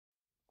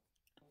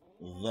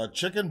The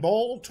Chicken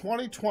Bowl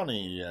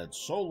 2020 at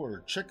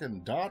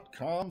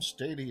Solarchicken.com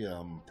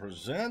Stadium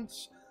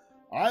presents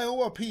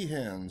Iowa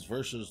Peahens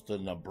versus the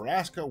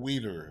Nebraska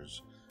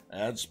Wheaters.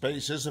 Ad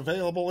space is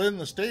available in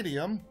the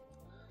stadium.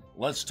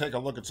 Let's take a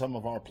look at some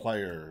of our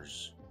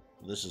players.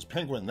 This is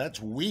Penguin. That's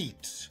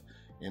Wheat.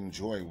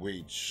 Enjoy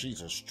Wheat.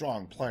 She's a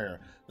strong player.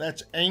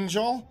 That's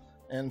Angel.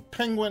 And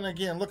Penguin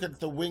again. Look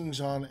at the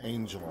wings on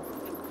Angel.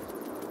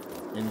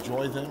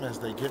 Enjoy them as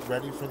they get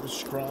ready for the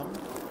scrum.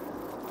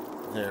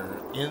 They're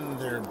in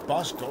their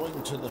bus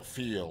going to the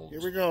field. Here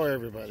we go,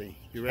 everybody.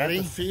 You ready?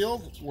 At the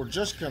field, we're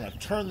just going to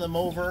turn them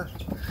over,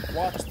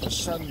 watch the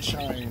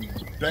sunshine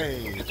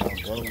bathe on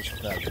those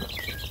feathers.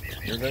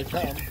 Here they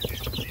come.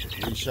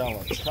 We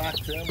shall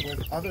attract them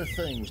with other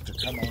things to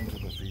come onto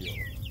the field.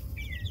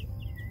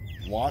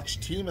 Watch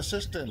team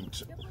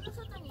assistant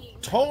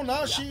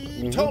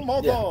Tonashi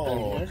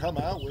Tomogo come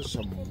out with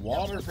some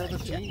water for the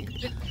team.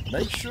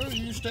 Make sure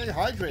you stay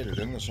hydrated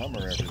in the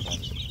summer,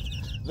 everybody.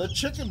 The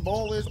Chicken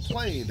Bowl is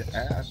played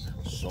at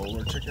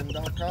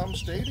Solarchicken.com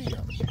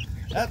Stadium.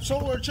 At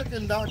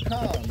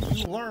Solarchicken.com,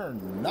 you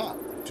learn not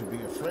to be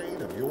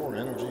afraid of your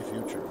energy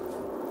future.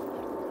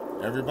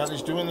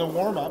 Everybody's doing the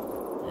warm-up.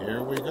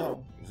 Here we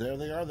go. There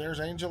they are. There's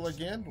Angel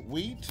again.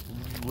 Wheat,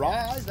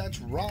 Rye. That's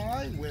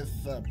Rye with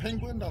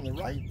Penguin on the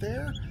right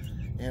there.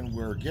 And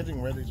we're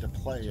getting ready to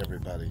play,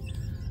 everybody.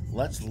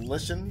 Let's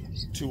listen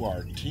to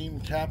our team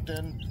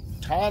captain,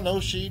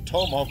 Tonashi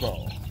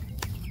Tomogo.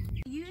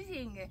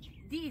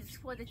 These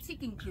for the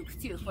chicken coops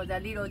too, for the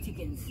little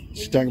chickens.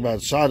 She's talking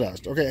about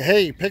sawdust. Okay,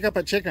 hey, pick up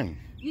a chicken.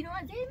 You know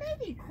what? They may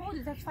be cold.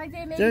 That's why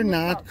they may. They're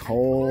not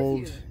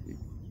cold.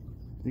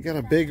 You got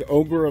a big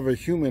ogre of a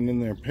human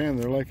in their pen.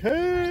 They're like,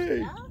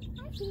 hey.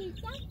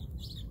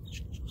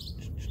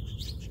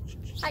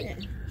 Hi.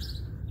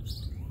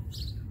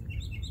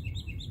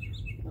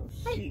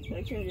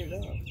 I turned it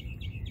off.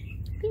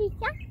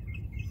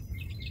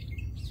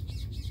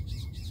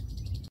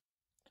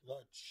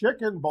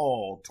 Chicken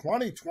Bowl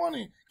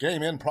 2020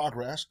 game in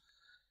progress.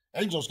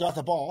 Angel's got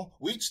the ball.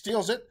 Wheat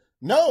steals it.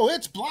 No,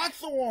 it's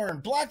Blackthorne.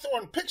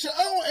 Blackthorne picks it.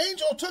 Oh,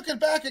 Angel took it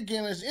back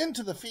again. Is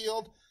into the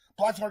field.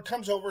 Blackthorne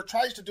comes over,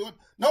 tries to do it.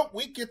 Nope,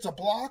 Wheat gets a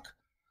block.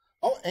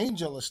 Oh,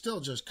 Angel is still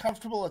just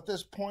comfortable at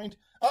this point.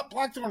 Up,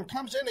 Blackthorne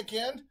comes in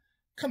again.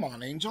 Come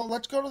on, Angel.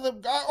 Let's go to the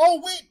guy.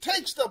 Oh, Wheat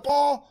takes the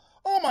ball.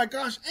 Oh, my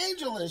gosh.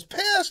 Angel is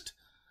pissed.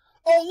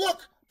 Oh,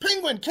 look.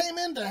 Penguin came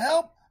in to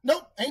help.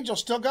 Nope, Angel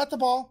still got the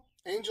ball.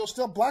 Angel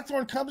still.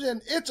 Blackthorne comes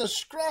in. It's a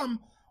scrum.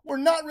 We're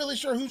not really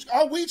sure who's.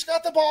 Oh, Wheat's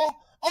got the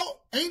ball.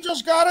 Oh,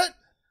 Angel's got it.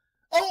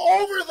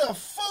 Oh, over the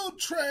food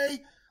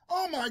tray.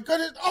 Oh, my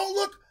goodness. Oh,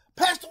 look.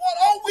 Past the one.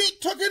 Oh,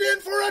 Wheat took it in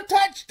for a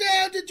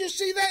touchdown. Did you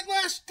see that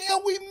last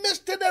steal? We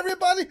missed it,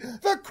 everybody.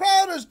 The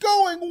crowd is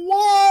going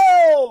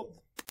wild.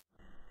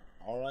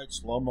 All right,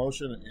 slow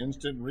motion and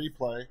instant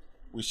replay.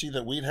 We see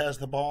that Wheat has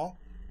the ball.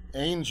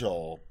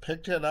 Angel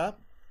picked it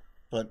up.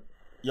 But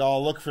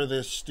y'all look for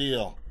this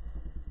steal.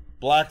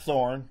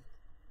 Blackthorne,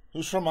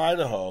 who's from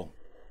Idaho,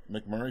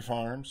 McMurray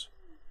Farms,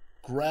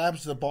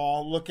 grabs the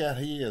ball. Look at,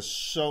 he is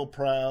so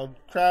proud.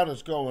 Crowd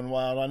is going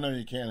wild. I know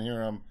you can't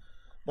hear him,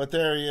 but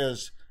there he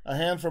is. A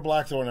hand for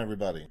Blackthorne,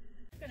 everybody.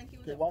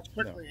 Okay, watch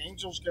quickly.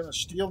 Angel's going to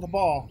steal the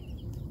ball.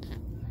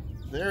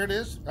 There it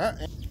is.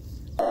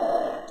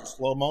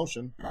 Slow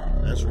motion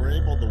as we're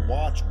able to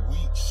watch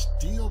Wheat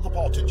steal the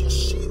ball. Did you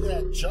see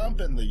that jump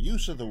and the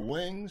use of the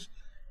wings?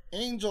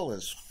 Angel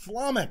is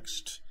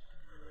flummoxed.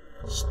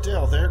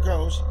 Still, there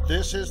goes.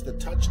 This is the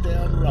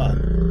touchdown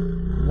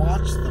run.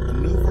 Watch the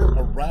maneuver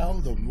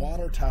around the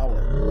water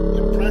tower.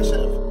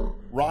 Impressive.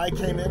 Rye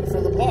came in for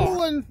the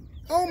ball.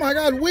 Oh, my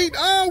God, Wheat.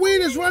 Oh,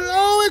 Wheat is running.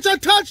 Oh, it's a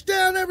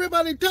touchdown,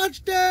 everybody.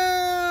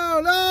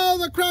 Touchdown. Oh,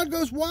 the crowd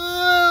goes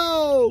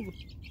wild.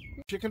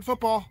 Chicken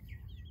football.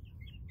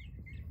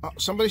 Oh,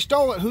 somebody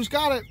stole it. Who's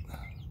got it?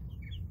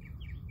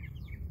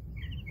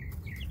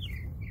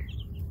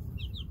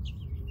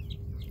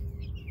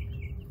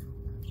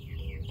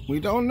 We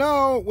don't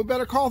know. We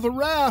better call the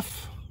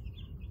ref.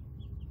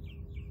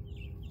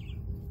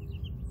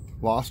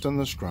 Lost in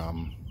the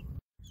scrum.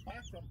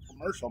 Back from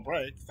commercial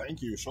break.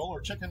 Thank you,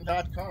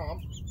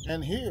 Solarchicken.com.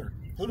 And here,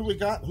 who do we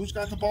got? Who's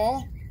got the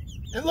ball?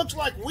 It looks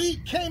like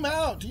Wheat came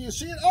out. Do you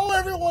see it? Oh,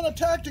 everyone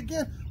attacked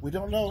again. We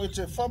don't know. It's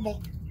a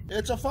fumble.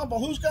 It's a fumble.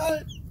 Who's got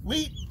it?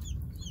 Wheat.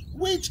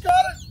 Wheat's got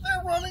it.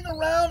 They're running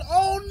around.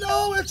 Oh,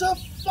 no, it's a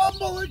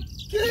fumble again.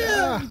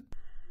 Yeah.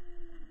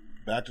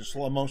 Back to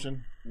slow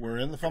motion. We're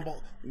in the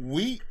fumble.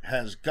 Wheat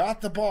has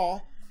got the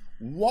ball.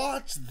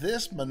 Watch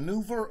this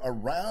maneuver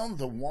around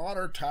the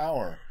water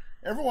tower.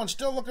 Everyone's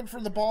still looking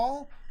for the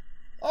ball.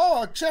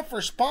 Oh, except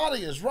for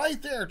Spotty is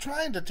right there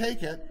trying to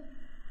take it.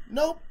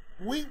 Nope.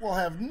 Wheat will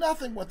have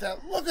nothing with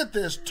that. Look at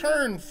this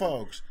turn,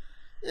 folks.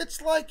 It's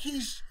like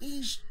he's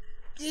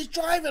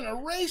driving a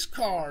race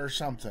car or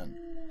something.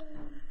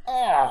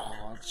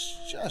 Oh, it's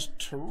just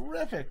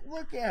terrific.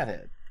 Look at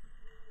it.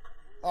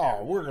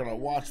 Oh, we're going to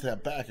watch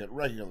that back at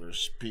regular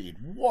speed.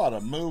 What a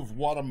move,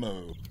 what a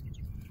move.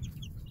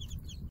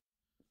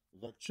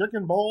 The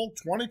Chicken Bowl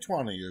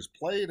 2020 is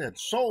played at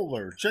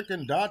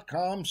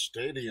Solarchicken.com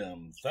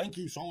Stadium. Thank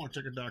you,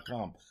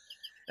 Solarchicken.com.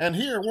 And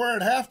here we're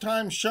at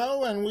halftime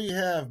show, and we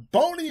have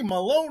Boney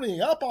Maloney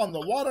up on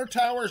the water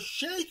tower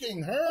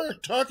shaking her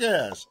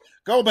tukus.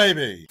 Go,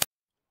 baby.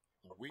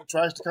 The wheat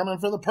tries to come in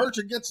for the perch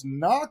and gets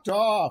knocked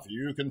off.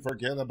 You can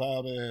forget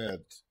about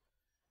it.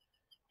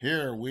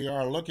 Here we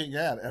are looking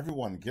at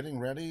everyone getting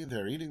ready.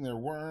 They're eating their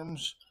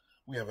worms.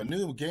 We have a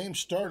new game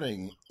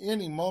starting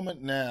any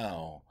moment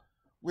now.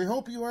 We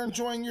hope you are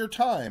enjoying your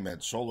time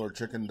at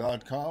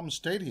Solarchicken.com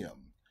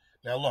Stadium.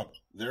 Now look,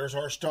 there's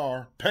our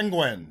star,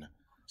 Penguin.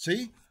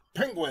 See?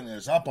 Penguin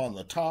is up on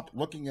the top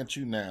looking at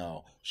you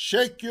now.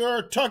 Shake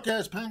your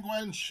tukus,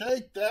 Penguin.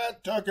 Shake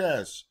that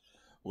tukus.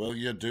 Will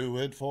you do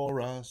it for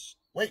us?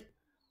 Wait,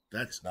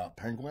 that's not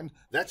Penguin.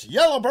 That's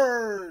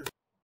Yellowbird.